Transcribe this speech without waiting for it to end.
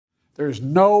There is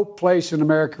no place in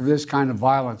America for this kind of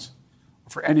violence, or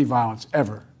for any violence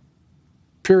ever.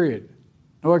 Period.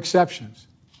 No exceptions.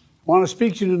 I want to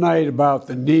speak to you tonight about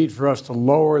the need for us to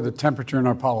lower the temperature in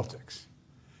our politics.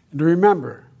 And to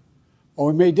remember, while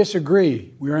we may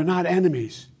disagree, we are not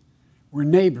enemies. We're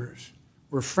neighbors.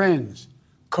 We're friends,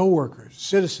 co-workers,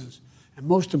 citizens, and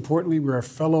most importantly, we're our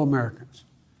fellow Americans.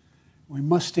 We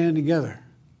must stand together.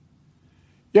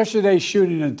 Yesterday's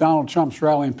shooting at Donald Trump's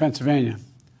rally in Pennsylvania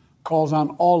calls on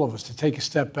all of us to take a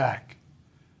step back,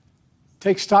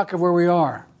 take stock of where we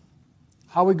are,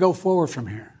 how we go forward from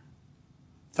here.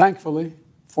 Thankfully,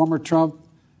 former Trump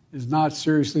is not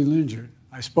seriously injured.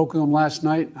 I spoke with him last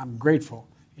night. I'm grateful.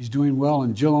 He's doing well,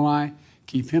 and Jill and I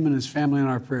keep him and his family in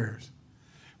our prayers.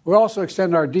 We also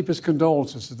extend our deepest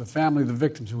condolences to the family of the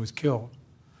victims who was killed.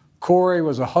 Corey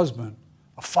was a husband,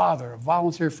 a father, a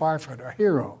volunteer firefighter, a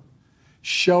hero,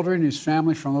 sheltering his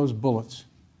family from those bullets.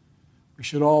 We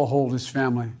should all hold his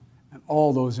family and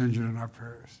all those injured in our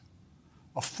prayers.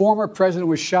 A former president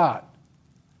was shot,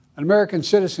 an American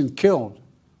citizen killed,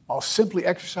 while simply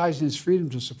exercising his freedom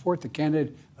to support the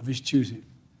candidate of his choosing.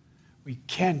 We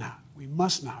cannot, we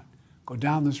must not go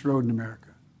down this road in America.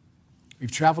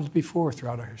 We've traveled it before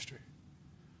throughout our history.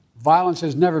 Violence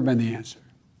has never been the answer,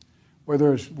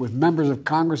 whether it's with members of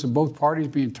Congress of both parties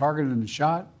being targeted and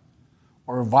shot,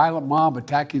 or a violent mob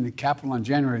attacking the Capitol on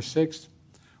January 6th,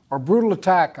 or a brutal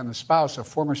attack on the spouse of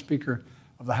former Speaker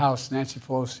of the House, Nancy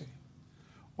Pelosi,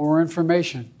 or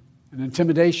information and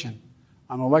intimidation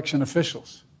on election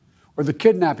officials, or the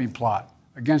kidnapping plot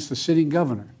against the sitting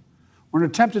governor, or an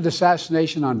attempted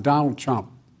assassination on Donald Trump.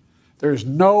 There is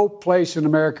no place in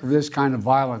America for this kind of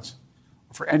violence,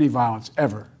 or for any violence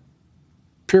ever.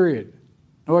 Period.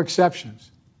 No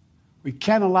exceptions. We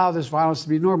can't allow this violence to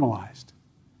be normalized.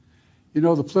 You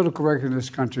know, the political record in this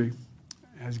country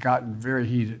has gotten very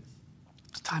heated.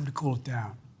 It's time to cool it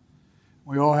down.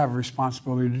 We all have a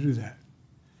responsibility to do that.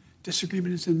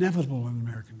 Disagreement is inevitable in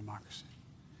American democracy.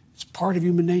 It's part of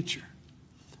human nature.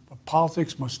 But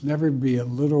politics must never be a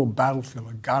literal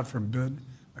battlefield, or God forbid,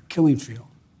 a killing field.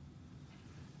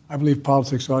 I believe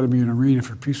politics ought to be an arena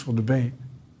for peaceful debate,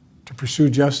 to pursue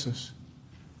justice.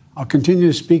 I'll continue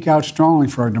to speak out strongly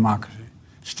for our democracy,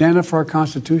 stand up for our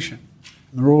Constitution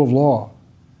and the rule of law,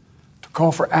 to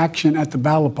call for action at the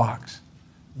ballot box,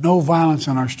 no violence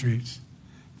on our streets.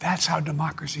 That's how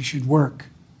democracy should work.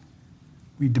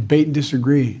 We debate and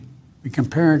disagree. We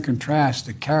compare and contrast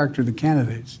the character of the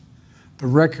candidates, the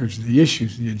records, the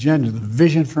issues, the agenda, the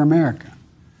vision for America.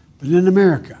 But in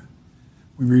America,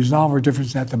 we resolve our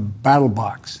differences at the battle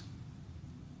box.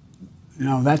 You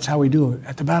know, that's how we do it,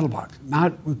 at the battle box,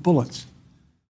 not with bullets.